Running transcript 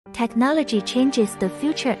Technology changes the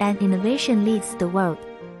future and innovation leads the world.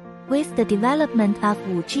 With the development of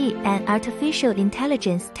 5G and artificial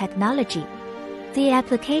intelligence technology, the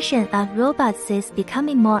application of robots is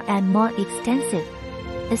becoming more and more extensive,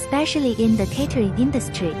 especially in the catering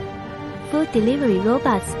industry. Food delivery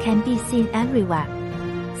robots can be seen everywhere.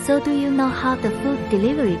 So do you know how the food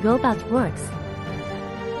delivery robot works?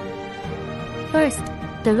 First,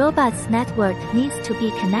 the robot's network needs to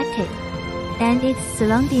be connected, and its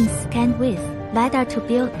surroundings scanned with LiDAR to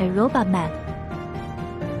build a robot map.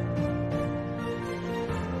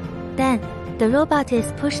 Then, the robot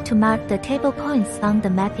is pushed to mark the table points on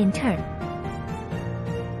the map in turn.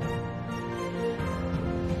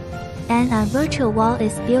 And a virtual wall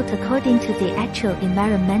is built according to the actual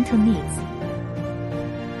environmental needs.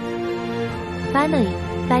 Finally,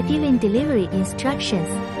 by giving delivery instructions,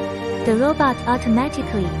 the robot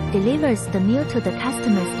automatically delivers the meal to the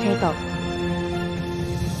customer's table.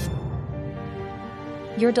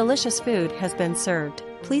 Your delicious food has been served.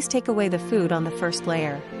 Please take away the food on the first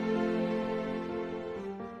layer.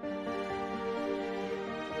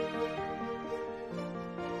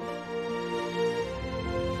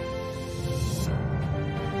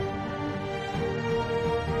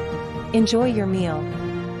 Enjoy your meal.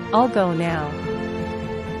 I'll go now.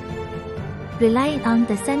 Relying on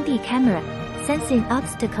the 3D camera, sensing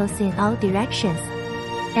obstacles in all directions,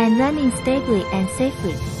 and running stably and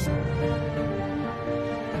safely.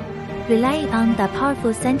 Relying on the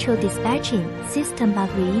powerful central dispatching system of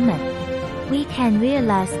Reeman, we can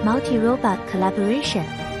realize multi-robot collaboration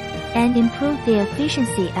and improve the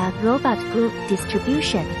efficiency of robot group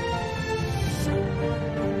distribution.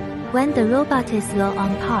 When the robot is low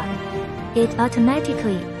on power, it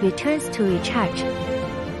automatically returns to recharge.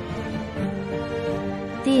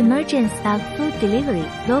 The emergence of food delivery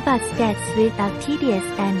robots gets rid of tedious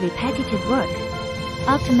and repetitive work,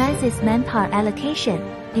 optimizes manpower allocation,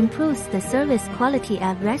 improves the service quality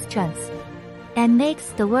of restaurants, and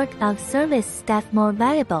makes the work of service staff more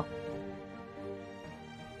valuable.